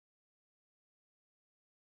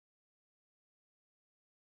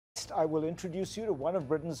Next, I will introduce you to one of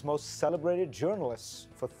Britain's most celebrated journalists.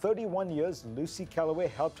 For 31 years, Lucy Kellaway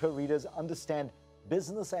helped her readers understand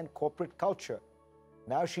business and corporate culture.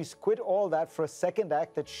 Now she's quit all that for a second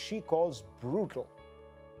act that she calls brutal.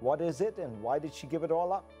 What is it and why did she give it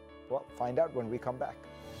all up? Well, find out when we come back.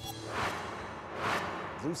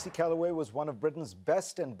 Lucy Kellaway was one of Britain's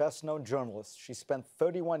best and best-known journalists. She spent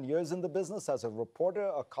 31 years in the business as a reporter,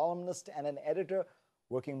 a columnist, and an editor,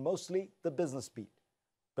 working mostly the business beat.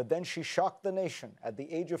 But then she shocked the nation at the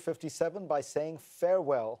age of 57 by saying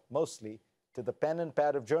farewell, mostly, to the pen and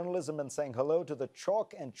pad of journalism and saying hello to the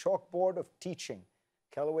chalk and chalkboard of teaching.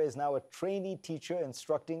 Kellaway is now a trainee teacher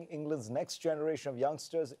instructing England's next generation of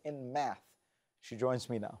youngsters in math. She joins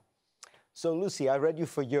me now. So, Lucy, I read you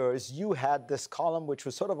for years. You had this column which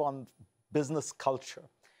was sort of on business culture.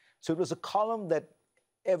 So it was a column that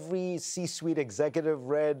every C-suite executive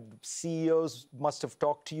read, CEOs must have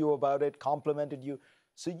talked to you about it, complimented you.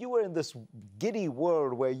 So you were in this giddy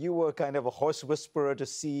world where you were kind of a horse whisperer to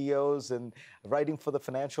CEOs and writing for the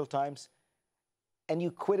Financial Times. And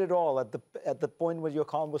you quit it all at the point where your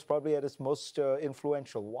column was probably at its most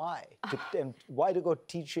influential. Why? And why to go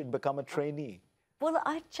teach and become a trainee? Well,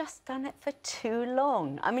 I'd just done it for too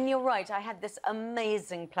long. I mean, you're right, I had this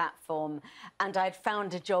amazing platform and I'd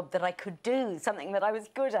found a job that I could do, something that I was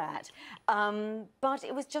good at. But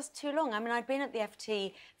it was just too long. I mean, I'd been at the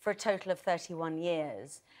FT for a total of 31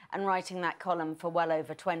 years and writing that column for well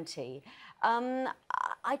over 20.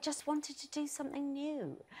 I just wanted to do something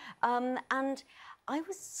new. And I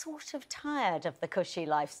was sort of tired of the cushy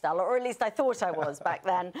lifestyle, or at least I thought I was back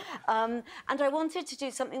then. And I wanted to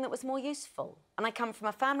do something that was more useful. And I come from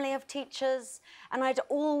a family of teachers, and I'd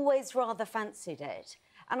always rather fancied it.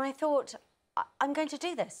 And I thought, I'm going to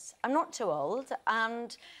do this. I'm not too old,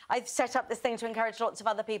 and I've set up this thing to encourage lots of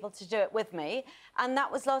other people to do it with me. And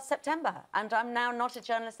that was last September. And I'm now not a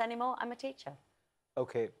journalist anymore, I'm a teacher.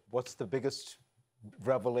 Okay, what's the biggest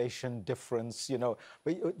revelation, difference, you know,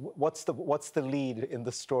 what's the lead in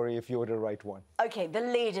the story if you were to write one? Okay, the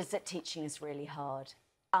lead is that teaching is really hard.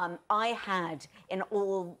 I had, in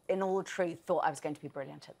all truth, thought I was going to be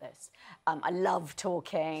brilliant at this. I love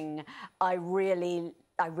talking. I really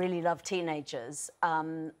love teenagers.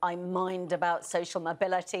 I mind about social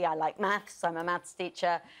mobility. I like maths. I'm a maths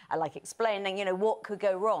teacher. I like explaining, you know, what could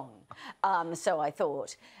go wrong. So I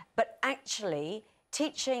thought. But actually,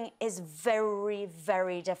 teaching is very,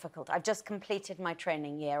 very difficult. I've just completed my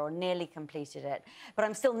training year, or nearly completed it, but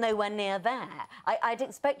I'm still nowhere near there. I'd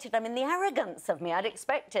expected, I mean, the arrogance of me, I'd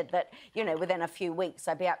expected that, you know, within a few weeks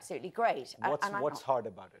I'd be absolutely great. What's hard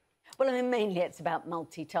about it? Well, I mean, mainly it's about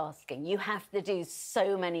multitasking. You have to do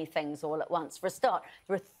so many things all at once. For a start,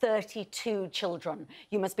 there are 32 children.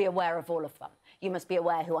 You must be aware of all of them. You must be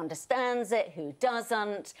aware who understands it, who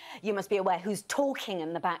doesn't. You must be aware who's talking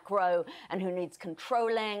in the back row and who needs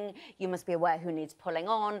controlling. You must be aware who needs pulling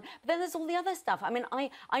on. But then there's all the other stuff. I mean,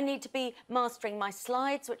 I need to be mastering my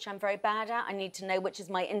slides, which I'm very bad at. I need to know which is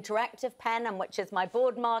my interactive pen and which is my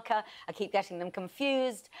board marker. I keep getting them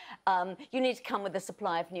confused. You need to come with a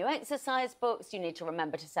supply of new exercise books. You need to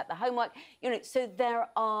remember to set the homework. You know, so there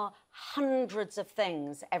are hundreds of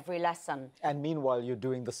things every lesson. And meanwhile, you're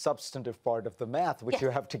doing the substantive part of the math, which you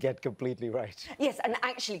have to get completely right. Yes, and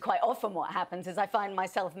actually quite often what happens is I find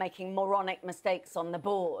myself making moronic mistakes on the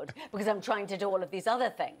board because I'm trying to do all of these other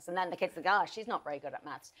things. And then the kids think, ah, she's not very good at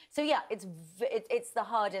maths. So yeah, it's the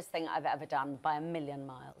hardest thing I've ever done by a million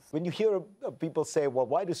miles. When you hear people say, well,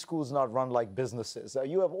 why do schools not run like businesses?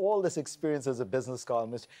 You have all this experience as a business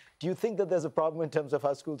columnist. Do you think that there's a problem in terms of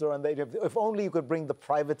how schools are run? If only you could bring the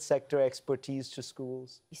private sector expertise to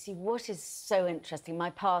schools? You see, what is so interesting,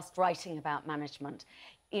 my past writing about management,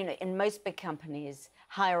 you know, in most big companies,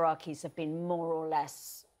 hierarchies have been more or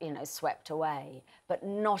less, you know, swept away, but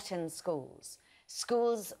not in schools.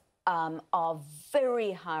 Schools are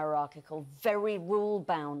very hierarchical, very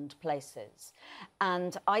rule-bound places.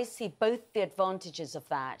 And I see both the advantages of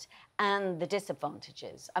that and the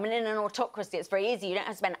disadvantages. I mean, in an autocracy, it's very easy. You don't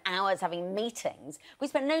have to spend hours having meetings. We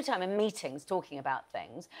spend no time in meetings talking about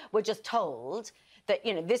things. We're just told that,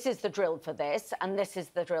 you know, this is the drill for this and this is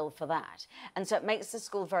the drill for that. And so it makes the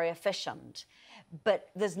school very efficient. But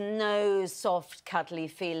there's no soft, cuddly,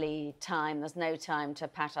 feely time. There's no time to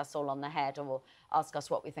pat us all on the head or ask us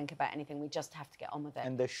what we think about anything. We just have to get on with it.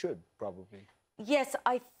 And there should, probably. Yes,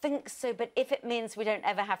 I think so. But if it means we don't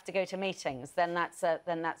ever have to go to meetings, then that's a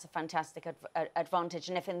fantastic advantage.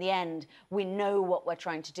 And if in the end we know what we're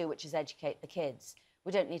trying to do, which is educate the kids,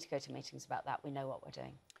 we don't need to go to meetings about that. We know what we're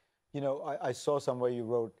doing. You know, I saw somewhere you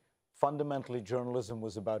wrote, fundamentally, journalism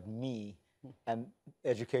was about me, and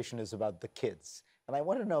education is about the kids. And I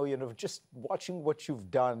want to know, just watching what you've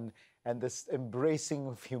done and this embracing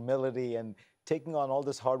of humility and taking on all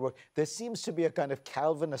this hard work, there seems to be a kind of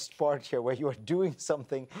Calvinist part here where you are doing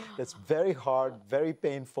something that's very hard, very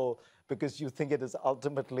painful, because you think it is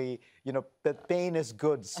ultimately, that pain is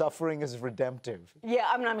good, suffering is redemptive. Yeah,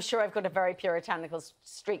 I mean, I'm sure I've got a very puritanical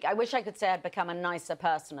streak. I wish I could say I'd become a nicer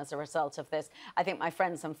person as a result of this. I think my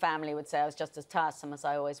friends and family would say I was just as tiresome as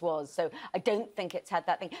I always was. So I don't think it's had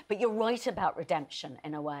that thing. But you're right about redemption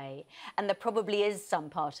in a way. And there probably is some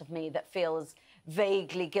part of me that feels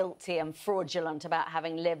vaguely guilty and fraudulent about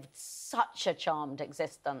having lived such a charmed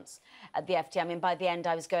existence at the FT. I mean, by the end,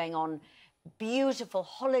 I was going on beautiful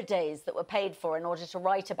holidays that were paid for in order to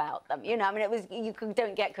write about them. I mean, it was,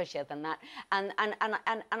 don't get cushier than that. And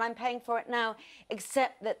I'm paying for it now,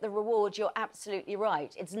 except that the reward, you're absolutely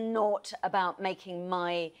right. It's not about making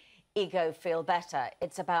my ego feel better.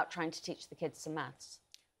 It's about trying to teach the kids some maths.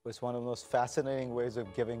 It's one of the most fascinating ways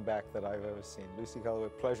of giving back that I've ever seen. Lucy Kellaway,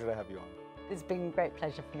 pleasure to have you on. It's been a great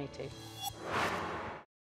pleasure for me too.